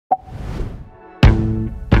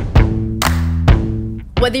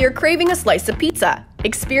Whether you're craving a slice of pizza,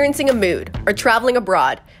 experiencing a mood, or traveling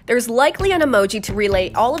abroad, there's likely an emoji to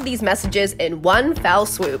relay all of these messages in one foul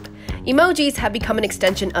swoop. Emojis have become an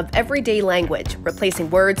extension of everyday language, replacing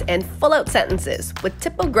words and full-out sentences with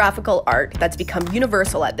typographical art that's become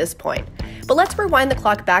universal at this point. But let's rewind the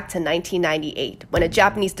clock back to 1998, when a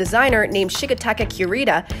Japanese designer named Shigetaka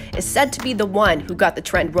Kurita is said to be the one who got the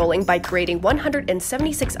trend rolling by creating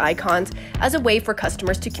 176 icons as a way for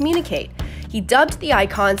customers to communicate. He dubbed the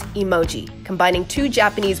icons emoji, combining two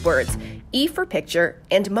Japanese words, E for picture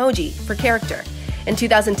and emoji for character. In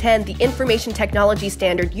 2010, the information technology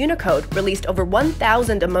standard Unicode released over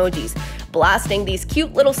 1,000 emojis, blasting these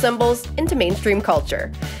cute little symbols into mainstream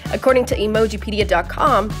culture. According to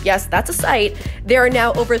Emojipedia.com, yes, that's a site, there are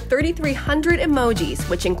now over 3,300 emojis,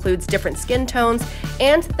 which includes different skin tones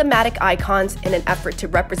and thematic icons in an effort to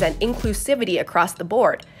represent inclusivity across the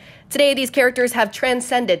board. Today, these characters have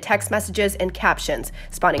transcended text messages and captions,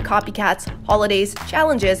 spawning copycats, holidays,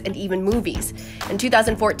 challenges, and even movies. In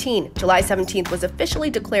 2014, July 17th was officially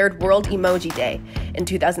declared World Emoji Day. In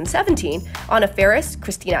 2017, Anna Faris,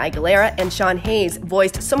 Christina Aguilera, and Sean Hayes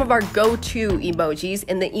voiced some of our go-to emojis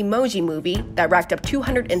in the Emoji Movie that racked up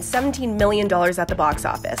 $217 million at the box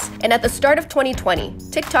office. And at the start of 2020,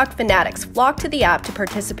 TikTok fanatics flocked to the app to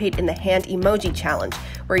participate in the Hand Emoji Challenge,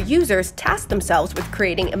 where users tasked themselves with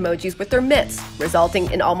creating emojis with their mitts, resulting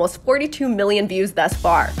in almost 42 million views thus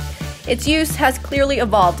far. Its use has clearly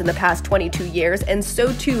evolved in the past 22 years, and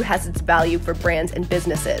so too has its value for brands and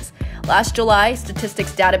businesses. Last July,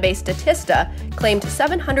 statistics database Statista claimed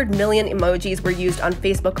 700 million emojis were used on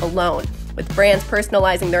Facebook alone, with brands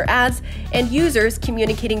personalizing their ads and users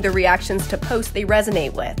communicating the reactions to posts they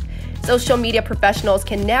resonate with. Social media professionals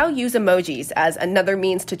can now use emojis as another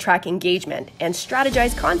means to track engagement and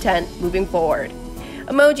strategize content moving forward.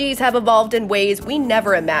 Emojis have evolved in ways we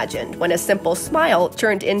never imagined when a simple smile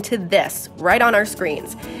turned into this right on our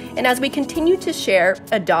screens. And as we continue to share,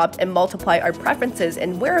 adopt, and multiply our preferences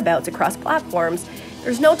and whereabouts across platforms,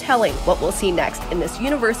 there's no telling what we'll see next in this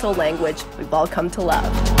universal language we've all come to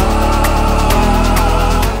love.